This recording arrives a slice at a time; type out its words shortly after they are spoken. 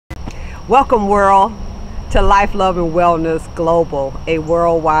Welcome, world, to Life, Love, and Wellness Global, a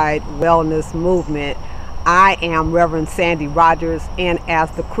worldwide wellness movement. I am Reverend Sandy Rogers, and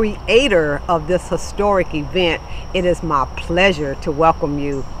as the creator of this historic event, it is my pleasure to welcome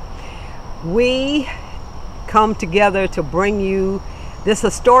you. We come together to bring you this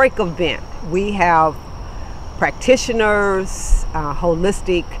historic event. We have practitioners,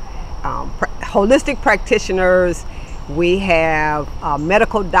 holistic practitioners. We have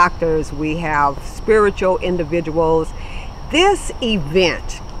medical doctors, we have spiritual individuals. This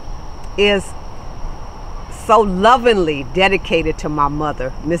event is so lovingly dedicated to my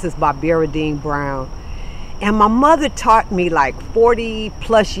mother, Mrs. Barbara Dean Brown. And my mother taught me like 40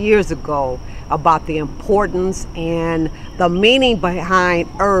 plus years ago about the importance and the meaning behind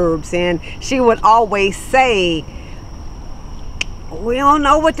herbs. And she would always say, we don't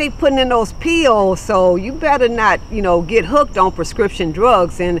know what they putting in those pills, so you better not, get hooked on prescription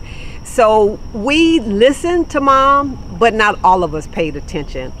drugs. And so we listened to Mom, but not all of us paid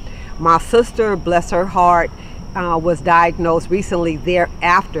attention. My sister, bless her heart, was diagnosed recently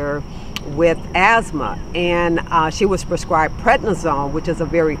thereafter with asthma, and she was prescribed prednisone, which is a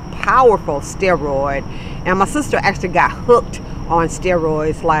very powerful steroid. And my sister actually got hooked on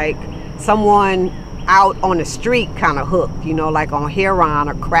steroids like someone out on the street kind of hooked, like on heroin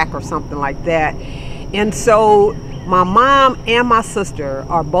or crack or something like that. And so my mom and my sister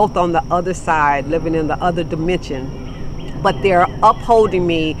are both on the other side, living in the other dimension, but they're upholding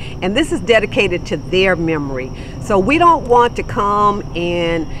me, and this is dedicated to their memory. So we don't want to come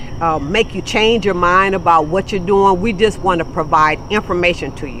and make you change your mind about what you're doing. We just want to provide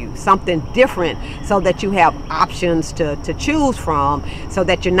information to you, something different, so that you have options to choose from, so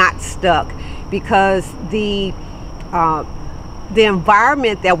that you're not stuck. Because the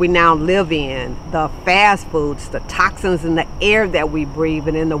environment that we now live in, the fast foods, the toxins in the air that we breathe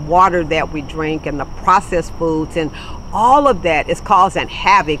and in the water that we drink, and the processed foods, and all of that is causing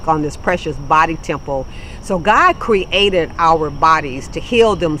havoc on this precious body temple. So God created our bodies to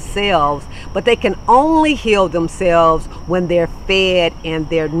heal themselves, but they can only heal themselves when they're fed and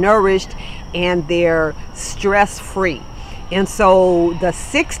they're nourished and they're stress-free. And so the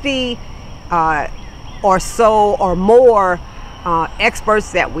 60 or so or more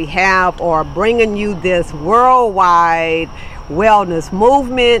experts that we have are bringing you this worldwide wellness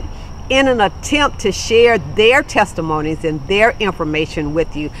movement in an attempt to share their testimonies and their information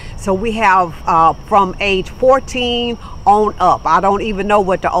with you. So we have from age 14 on up. I don't even know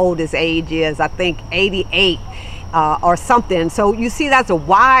what the oldest age is. I think 88 or something. So you see, that's a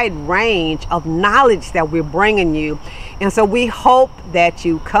wide range of knowledge that we're bringing you. And so we hope that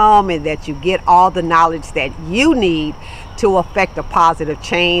you come and that you get all the knowledge that you need to affect a positive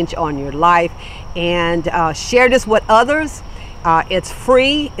change on your life, and share this with others. It's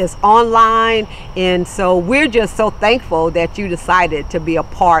free, it's online, and so we're just so thankful that you decided to be a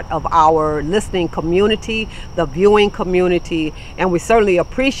part of our listening community, the viewing community, and we certainly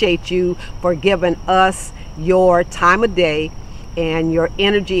appreciate you for giving us your time of day and your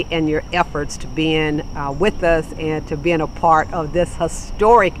energy and your efforts to being with us and to being a part of this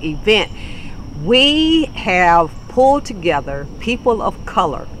historic event. We have pulled together people of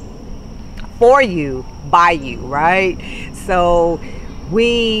color for you, by you, right? So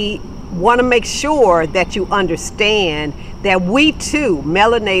we want to make sure that you understand that we too,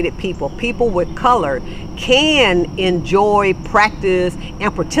 melanated people with color, can enjoy, practice,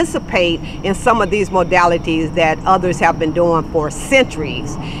 and participate in some of these modalities that others have been doing for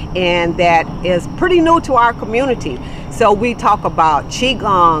centuries, and that is pretty new to our community. So we talk about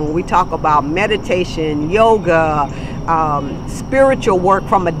Qigong, we talk about meditation, yoga, spiritual work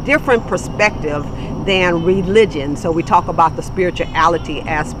from a different perspective than religion. So we talk about the spirituality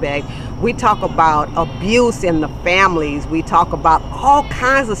aspect. We talk about abuse in the families. We talk about all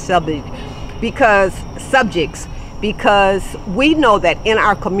kinds of subjects because we know that in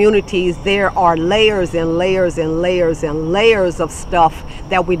our communities there are layers and layers and layers and layers of stuff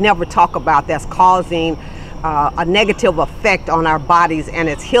that we never talk about that's causing a negative effect on our bodies and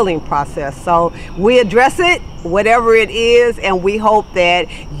its healing process. So we address it, whatever it is, and we hope that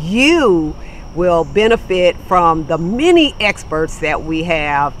you will benefit from the many experts that we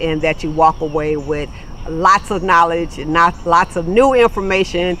have, and that you walk away with lots of knowledge and lots of new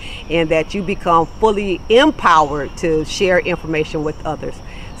information, and that you become fully empowered to share information with others.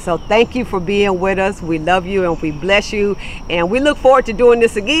 So thank you for being with us. We love you and we bless you, and we look forward to doing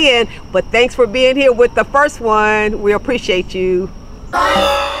this again. But thanks for being here with the first one. We appreciate you.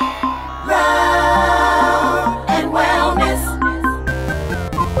 Life, love, and wellness.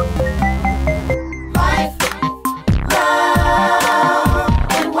 Life, love,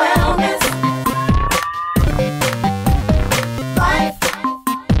 and wellness.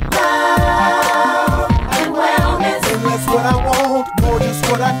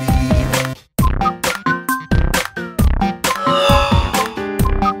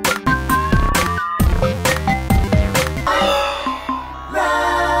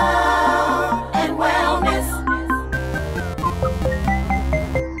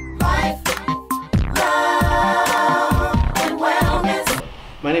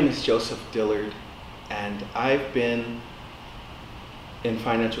 My name is Joseph Dillard, and I've been in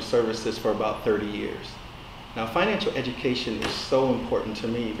financial services for about 30 years. Now, financial education is so important to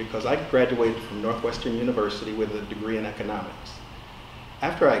me because I graduated from Northwestern University with a degree in economics.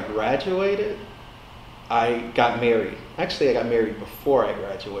 After I graduated, I got married. Actually, I got married before I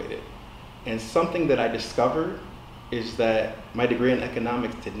graduated. And something that I discovered is that my degree in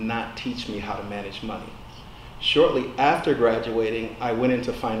economics did not teach me how to manage money. Shortly after graduating, I went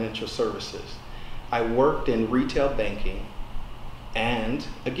into financial services. I worked in retail banking, and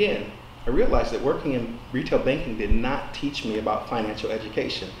again, I realized that working in retail banking did not teach me about financial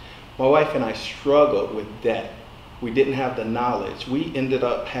education. My wife and I struggled with debt. We didn't have the knowledge. We ended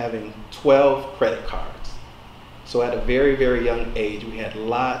up having 12 credit cards. So at a very, very young age, we had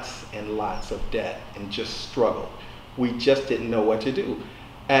lots and lots of debt and just struggled. We just didn't know what to do.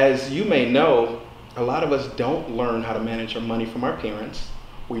 As you may know, a lot of us don't learn how to manage our money from our parents.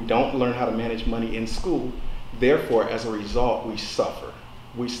 We don't learn how to manage money in school. Therefore, as a result, we suffer.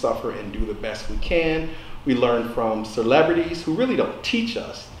 We suffer and do the best we can. We learn from celebrities who really don't teach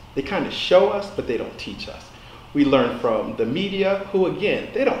us. They kind of show us, but they don't teach us. We learn from the media, who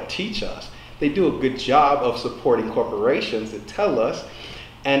again, they don't teach us. They do a good job of supporting corporations that tell us.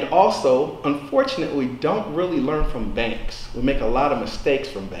 And also, unfortunately, we don't really learn from banks. We make a lot of mistakes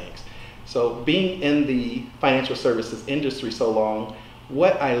from banks. So being in the financial services industry so long,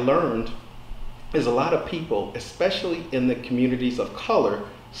 what I learned is a lot of people, especially in the communities of color,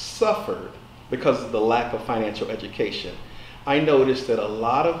 suffered because of the lack of financial education. I noticed that a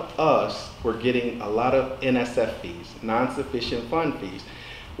lot of us were getting a lot of NSF fees, non-sufficient fund fees.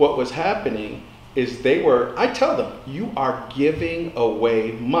 What was happening is I tell them, you are giving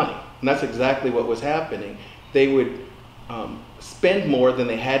away money. And that's exactly what was happening. They would spend more than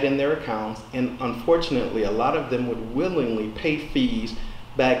they had in their accounts, and unfortunately, a lot of them would willingly pay fees.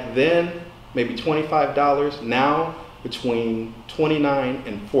 Back then, maybe $25, now between $29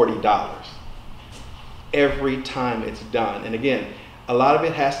 and $40 every time it's done. And again, a lot of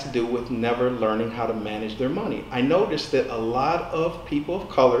it has to do with never learning how to manage their money. I noticed that a lot of people of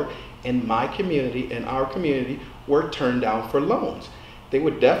color in my community, in our community, were turned down for loans. They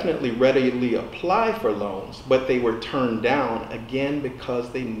would definitely readily apply for loans, but they were turned down again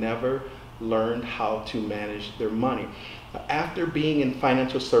because they never learned how to manage their money. After being in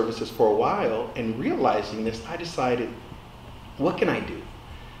financial services for a while and realizing this, I decided, what can I do?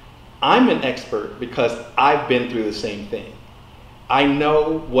 I'm an expert because I've been through the same thing. I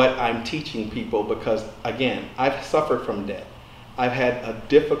know what I'm teaching people because, again, I've suffered from debt. I've had a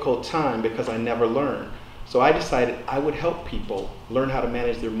difficult time because I never learned. So I decided I would help people learn how to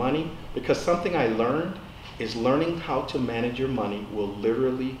manage their money, because something I learned is learning how to manage your money will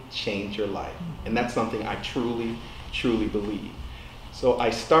literally change your life. And that's something I truly, truly believe. So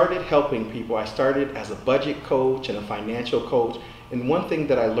I started helping people. I started as a budget coach and a financial coach. And one thing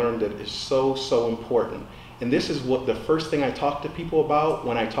that I learned that is so, so important, and this is what the first thing I talk to people about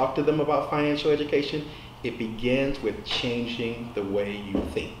when I talk to them about financial education, it begins with changing the way you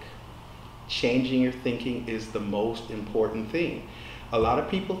think. Changing your thinking is the most important thing. A lot of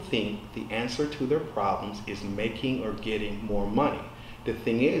people think the answer to their problems is making or getting more money. The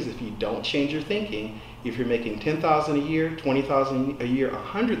thing is, if you don't change your thinking, if you're making $10,000 a year, $20,000 a year,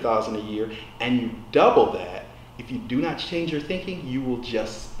 $100,000 a year, and you double that, if you do not change your thinking, you will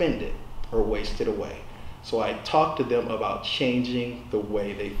just spend it or waste it away. So I talk to them about changing the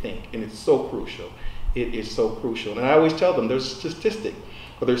way they think, and it's so crucial. It is so crucial. And I always tell them there's a statistic,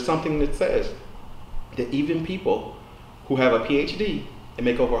 or there's something that says that even people who have a PhD and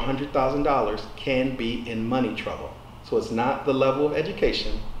make over $100,000 can be in money trouble. So it's not the level of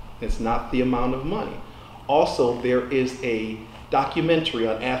education, it's not the amount of money. Also, there is a documentary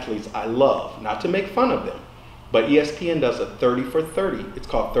on athletes I love, not to make fun of them, but ESPN does a 30 for 30. It's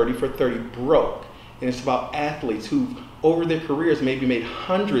called 30 for 30 Broke. And it's about athletes who, over their careers, maybe made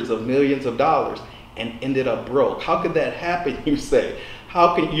hundreds of millions of dollars and ended up broke. How could that happen, you say?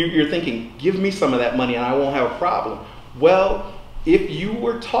 How can you're thinking, give me some of that money and I won't have a problem. Well, if you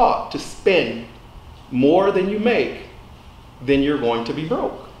were taught to spend more than you make, then you're going to be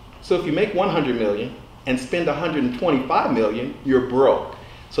broke. So if you make 100 million and spend 125 million, you're broke.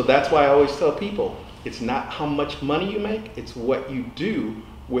 So that's why I always tell people, it's not how much money you make, it's what you do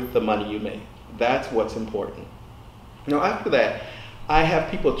with the money you make. That's what's important. Now after that, I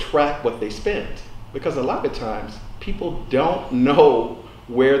have people track what they spend, because a lot of times people don't know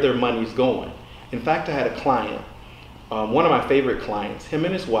where their money's going. In fact, I had a client, one of my favorite clients, him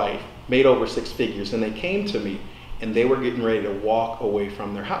and his wife made over 6 figures, and they came to me and they were getting ready to walk away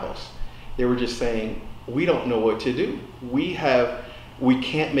from their house. They were just saying, we don't know what to do. we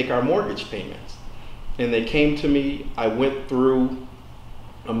can't make our mortgage payments. And they came to me. I went through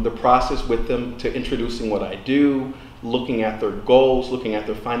the process with them to introducing what I do, looking at their goals, looking at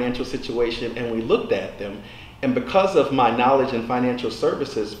their financial situation, and we looked at them. And because of my knowledge in financial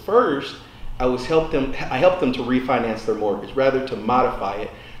services, first, I helped them to refinance their mortgage, rather to modify it,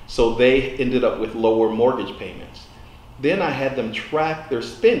 so they ended up with lower mortgage payments. Then I had them track their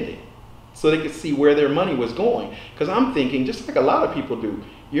spending so they could see where their money was going. Because I'm thinking, just like a lot of people do,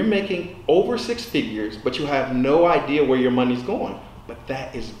 you're making over 6 figures, but you have no idea where your money's going. But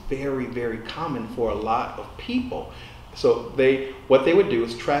that is very, very common for a lot of people. So what they would do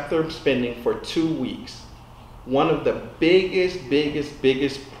is track their spending for 2 weeks. One of the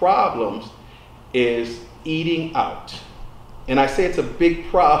biggest problems is eating out. And I say it's a big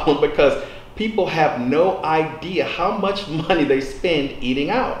problem because people have no idea how much money they spend eating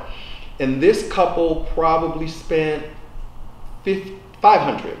out. And this couple probably spent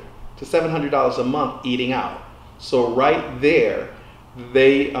 $500 to $700 a month eating out. So right there,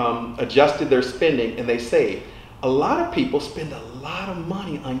 they adjusted their spending and they saved. A lot of people spend a lot of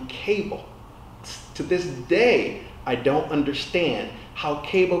money on cable. To this day, I don't understand how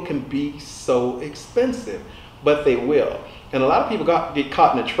cable can be so expensive, but they will. And a lot of people get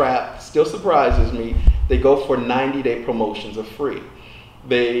caught in a trap. Still surprises me. They go for 90-day promotions of free.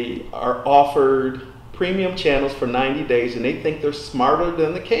 They are offered premium channels for 90 days and they think they're smarter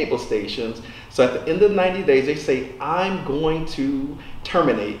than the cable stations. So at the end of 90 days, they say, I'm going to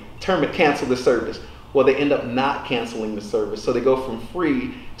cancel the service. Well, they end up not canceling the service. So they go from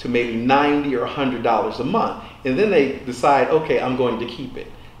free to maybe $90 or $100 a month. And then they decide, okay, I'm going to keep it.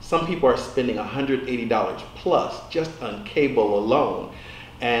 Some people are spending $180 plus just on cable alone.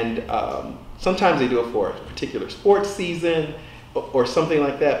 And sometimes they do it for a particular sports season or something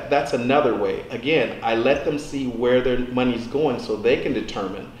like that. That's another way. Again, I let them see where their money's going so they can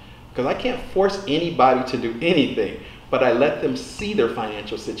determine, because I can't force anybody to do anything, but I let them see their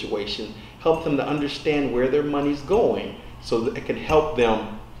financial situation, help them to understand where their money's going so that it can help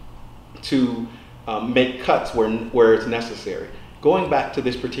them to make cuts where it's necessary. Going back to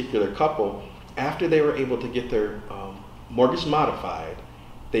this particular couple, after they were able to get their mortgage modified,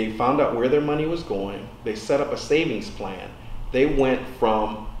 they found out where their money was going. They set up a savings plan. They went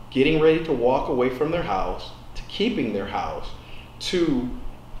from getting ready to walk away from their house to keeping their house to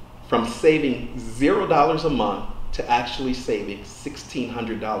from saving $0 a month to actually saving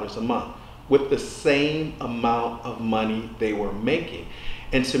 $1,600 a month with the same amount of money they were making.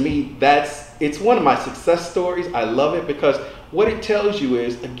 And to me, it's one of my success stories. I love it because what it tells you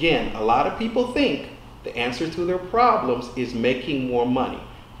is, again, a lot of people think the answer to their problems is making more money.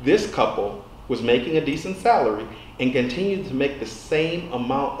 This couple was making a decent salary and continued to make the same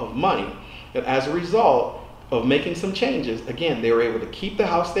amount of money. And as a result of making some changes, again, they were able to keep the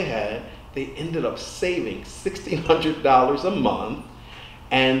house they had. They ended up saving $1,600 a month,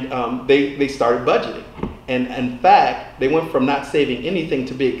 and they started budgeting. And in fact, they went from not saving anything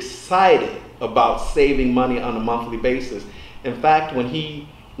to be excited about saving money on a monthly basis. In fact, when he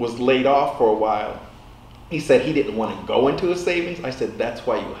was laid off for a while, he said he didn't want to go into a savings. I said, that's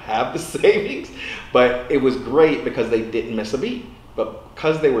why you have the savings. But it was great because they didn't miss a beat. But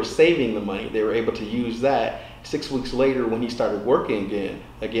because they were saving the money, they were able to use that. 6 weeks later, when he started working again,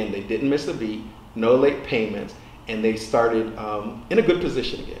 they didn't miss a beat, no late payments, and they started in a good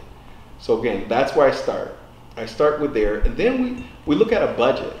position again. So again, that's where I start. I start with there, and then we look at a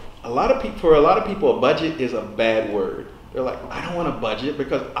budget. For a lot of people, a budget is a bad word. They're like, I don't want a budget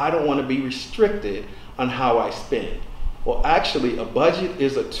because I don't want to be restricted on how I spend. Well, actually, a budget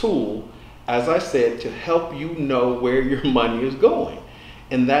is a tool, as I said, to help you know where your money is going.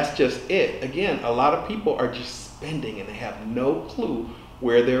 And that's just it. Again, a lot of people are just spending and they have no clue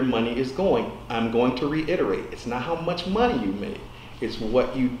where their money is going. I'm going to reiterate, it's not how much money you make, it's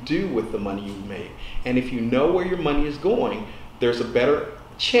what you do with the money you make. And if you know where your money is going, there's a better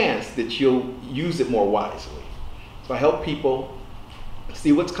chance that you'll use it more wisely. So I help people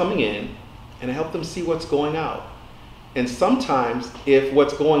see what's coming in and I help them see what's going out. And sometimes if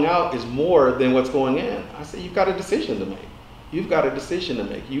what's going out is more than what's going in, I say you've got a decision to make. You've got a decision to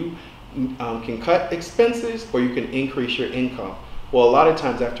make. You can cut expenses or you can increase your income. Well, a lot of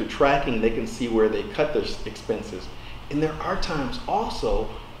times after tracking, they can see where they cut their expenses. And there are times also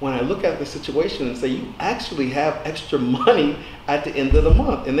when I look at the situation and say, you actually have extra money at the end of the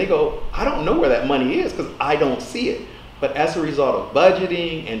month. And they go, I don't know where that money is because I don't see it. But as a result of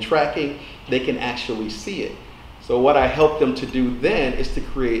budgeting and tracking, they can actually see it. So what I help them to do then is to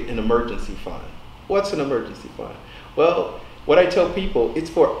create an emergency fund. What's an emergency fund? Well, What I tell people, it's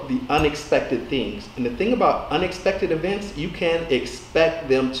for the unexpected things. And the thing about unexpected events, you can expect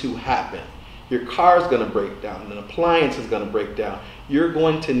them to happen. Your car is going to break down, an appliance is going to break down. You're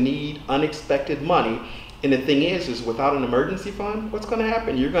going to need unexpected money. And the thing is without an emergency fund, what's going to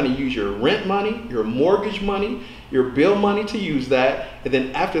happen? You're going to use your rent money, your mortgage money, your bill money to use that. And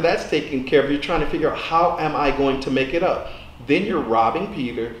then after that's taken care of, you're trying to figure out, how am I going to make it up? Then you're robbing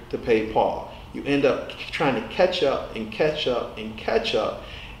Peter to pay Paul. You end up trying to catch up and catch up and catch up.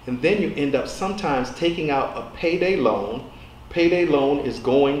 And then you end up sometimes taking out a payday loan. Payday loan is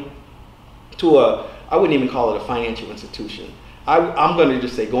going to I wouldn't even call it a financial institution. I'm going to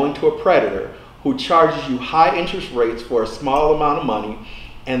just say going to a predator who charges you high interest rates for a small amount of money.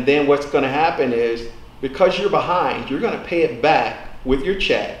 And then what's going to happen is, because you're behind, you're going to pay it back with your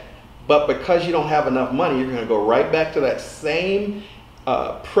check. But because you don't have enough money, you're going to go right back to that same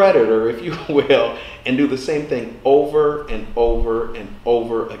predator, if you will, and do the same thing over and over and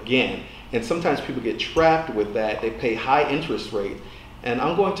over again. And sometimes people get trapped with that. They pay high interest rates. And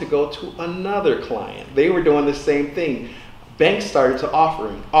I'm going to go to another client. They were doing the same thing. Banks started to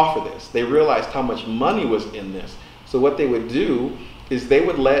offer this. They realized how much money was in this. So what they would do is they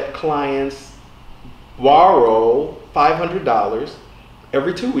would let clients borrow $500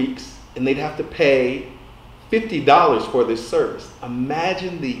 every 2 weeks, and they'd have to pay $50 for this service.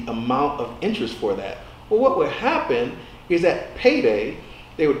 Imagine the amount of interest for that. Well, what would happen is at payday,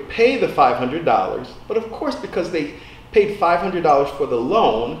 they would pay the $500, but of course, because they paid $500 for the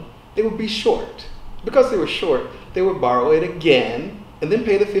loan, they would be short. Because they were short, they would borrow it again and then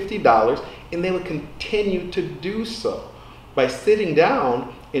pay the $50, and they would continue to do so. By sitting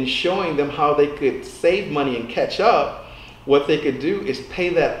down and showing them how they could save money and catch up, what they could do is pay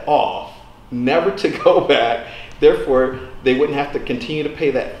that off, never to go back. Therefore, they wouldn't have to continue to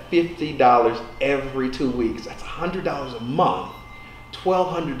pay that $50 every 2 weeks. That's $100 a month,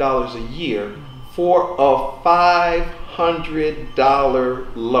 $1,200 a year for a $500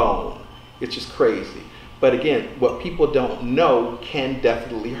 loan. It's just crazy. But again, what people don't know can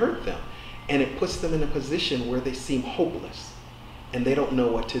definitely hurt them. And it puts them in a position where they seem hopeless and they don't know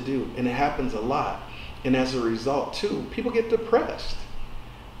what to do. And it happens a lot. And as a result, too, people get depressed.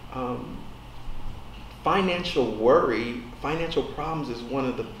 Financial worry, financial problems is one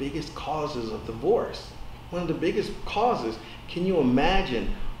of the biggest causes of divorce. One of the biggest causes. Can you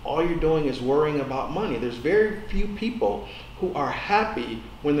imagine all you're doing is worrying about money? There's very few people who are happy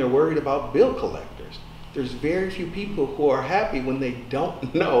when they're worried about bill collectors. There's very few people who are happy when they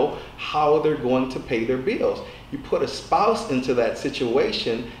don't know how they're going to pay their bills. You put a spouse into that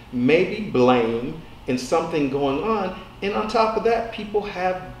situation, maybe blame and something going on, and on top of that, people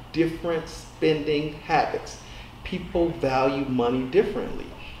have different spending habits. People value money differently.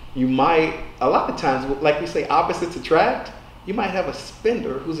 You might, a lot of times, like we say, opposites attract. You might have a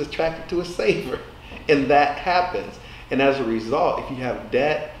spender who's attracted to a saver, and that happens. And as a result, if you have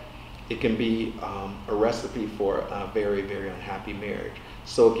debt, it can be a recipe for a very, very unhappy marriage.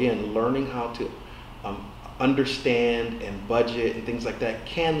 So again, learning how to understand and budget and things like that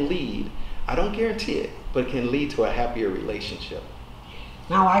can lead, I don't guarantee it, but it can lead to a happier relationship.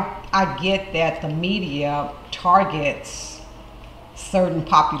 Now, I get that the media targets certain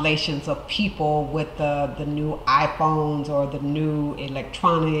populations of people with the new iPhones or the new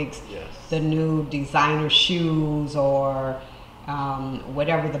electronics, Yes. the new designer shoes, or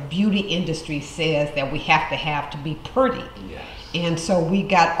whatever the beauty industry says that we have to be pretty. Yes. And so we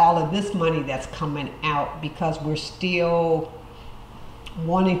got all of this money that's coming out because we're still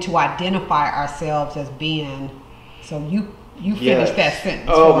wanting to identify ourselves as being. So you finish that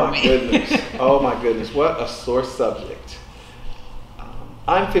sentence for me. Goodness. Oh my goodness. What a sore subject.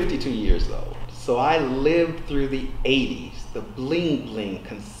 I'm 52 years old, so I lived through the 80s, the bling bling,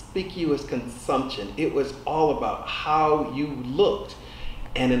 conspicuous consumption. It was all about how you looked.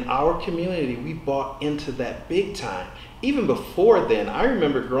 And in our community, we bought into that big time. Even before then, I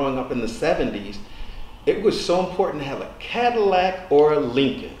remember growing up in the 70s, it was so important to have a Cadillac or a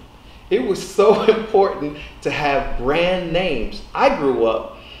Lincoln. It was so important to have brand names. I grew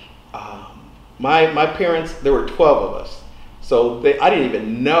up, my parents, there were 12 of us. So I didn't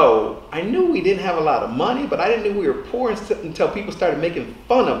even know. I knew we didn't have a lot of money, but I didn't know we were poor until people started making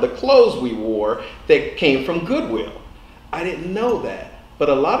fun of the clothes we wore that came from Goodwill. I didn't know that. But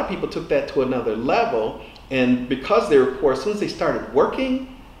a lot of people took that to another level. And because they were poor, as soon as they started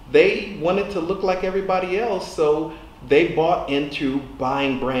working, they wanted to look like everybody else. So they bought into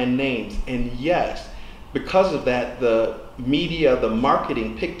buying brand names. And yes, because of that, the media, the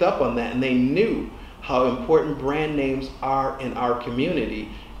marketing picked up on that, and they knew how important brand names are in our community.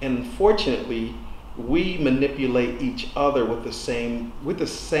 And unfortunately, we manipulate each other with the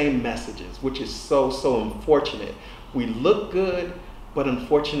same messages, which is so unfortunate. We look good, but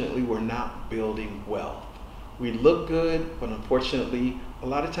unfortunately we're not building wealth. We look good, but unfortunately a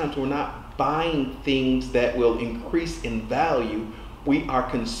lot of times we're not buying things that will increase in value. We are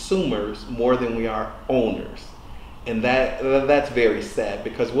consumers more than we are owners. And that's very sad,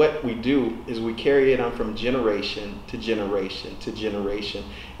 because what we do is we carry it on from generation to generation to generation.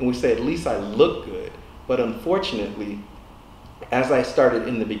 And we say, at least I look good. But unfortunately, as I started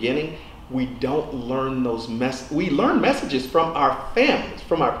in the beginning, we don't learn those we learn messages from our families,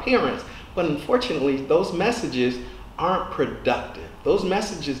 from our parents, but unfortunately, those messages aren't productive. Those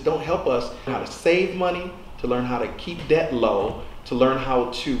messages don't help us how to save money, to learn how to keep debt low, to learn how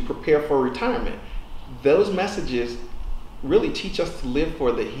to prepare for retirement. Those messages really teach us to live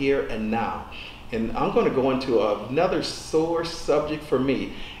for the here and now. And I'm going to go into another sore subject for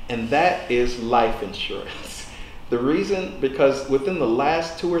me, and that is life insurance. The reason, because within the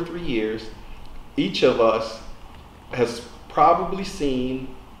last 2 or 3 years, each of us has probably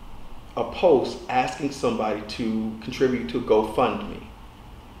seen a post asking somebody to contribute to GoFundMe.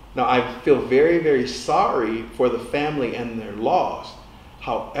 Now, I feel very sorry for the family and their loss.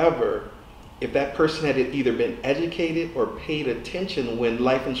 However, if that person had either been educated or paid attention when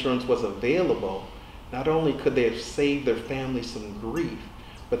life insurance was available, not only could they have saved their family some grief,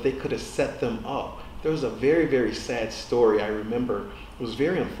 but they could have set them up. There was a very sad story I remember. It was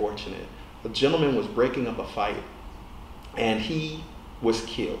very unfortunate. A gentleman was breaking up a fight and he was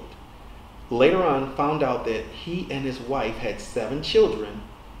killed. Later on, found out that he and his wife had 7 children,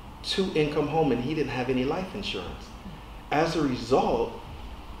 2 income home, and he didn't have any life insurance. As a result,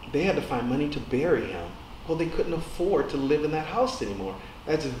 they had to find money to bury him. Well, they couldn't afford to live in that house anymore.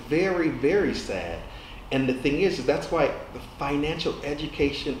 That's very sad. And the thing is that's why the financial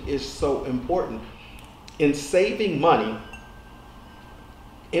education is so important. In saving money,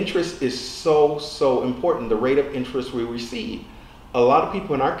 interest is so important, the rate of interest we receive. A lot of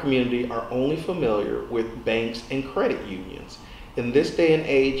people in our community are only familiar with banks and credit unions. In this day and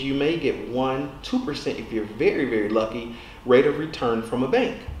age, you may get 1-2%, if you're very lucky, rate of return from a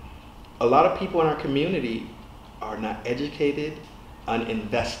bank. A lot of people in our community are not educated on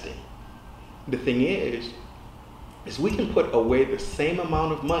investing. The thing is we can put away the same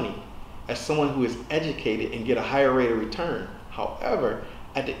amount of money as someone who is educated and get a higher rate of return. However,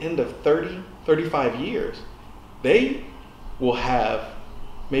 at the end of 35 years, they will have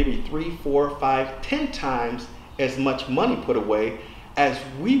maybe 3, 4, 5, 10 times as much money put away as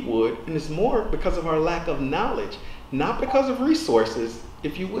we would, and it's more because of our lack of knowledge, not because of resources,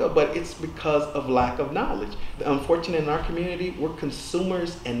 if you will, but it's because of lack of knowledge. Unfortunately, in our community, we're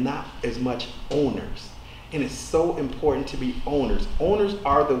consumers and not as much owners. And it's so important to be owners. Owners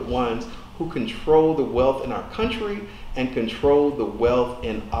are the ones who control the wealth in our country and control the wealth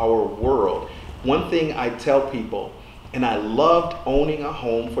in our world. One thing I tell people, and I loved owning a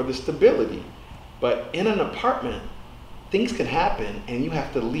home for the stability, but in an apartment, things can happen and you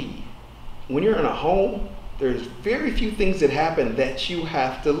have to leave. When you're in a home, there's very few things that happen that you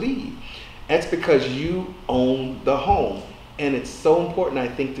have to leave. That's because you own the home. And it's so important, I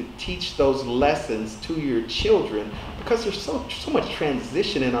think, to teach those lessons to your children, because there's so much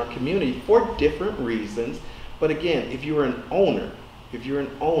transition in our community for different reasons. But again, if you're an owner,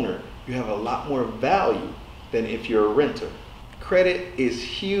 you have a lot more value than if you're a renter. Credit is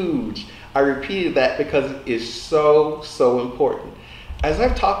huge. I repeated that because it is so important. As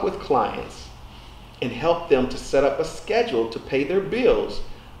I've talked with clients and helped them to set up a schedule to pay their bills,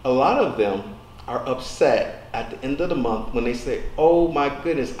 a lot of them are upset at the end of the month when they say, oh my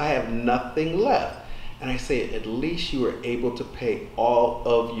goodness, I have nothing left. And I say, at least you were able to pay all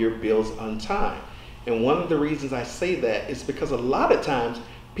of your bills on time. And one of the reasons I say that is because a lot of times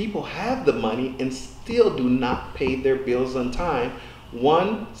people have the money and still do not pay their bills on time.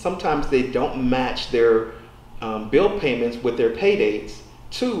 One, sometimes they don't match their bill payments with their pay dates.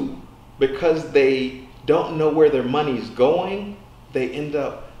 2, because they don't know where their money is going, they end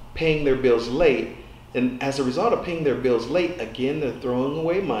up paying their bills late. And as a result of paying their bills late, again, they're throwing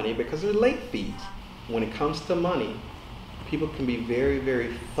away money because they're late fees. When it comes to money, people can be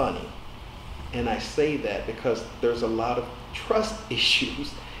very funny. And I say that because there's a lot of trust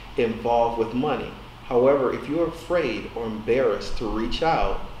issues involved with money. However, if you're afraid or embarrassed to reach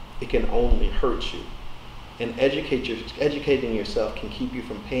out, it can only hurt you. And educating yourself can keep you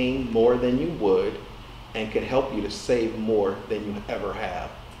from paying more than you would and can help you to save more than you ever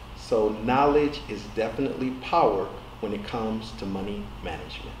have. So knowledge is definitely power when it comes to money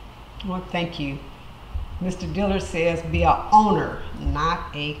management. Well, thank you. Mr. Dillard says be a owner,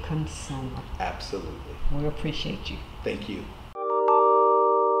 not a consumer. Absolutely. We appreciate you. Thank you.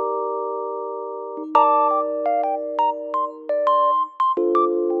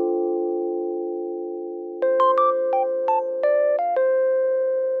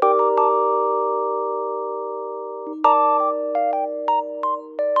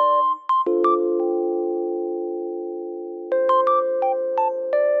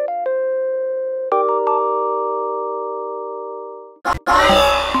 Bye.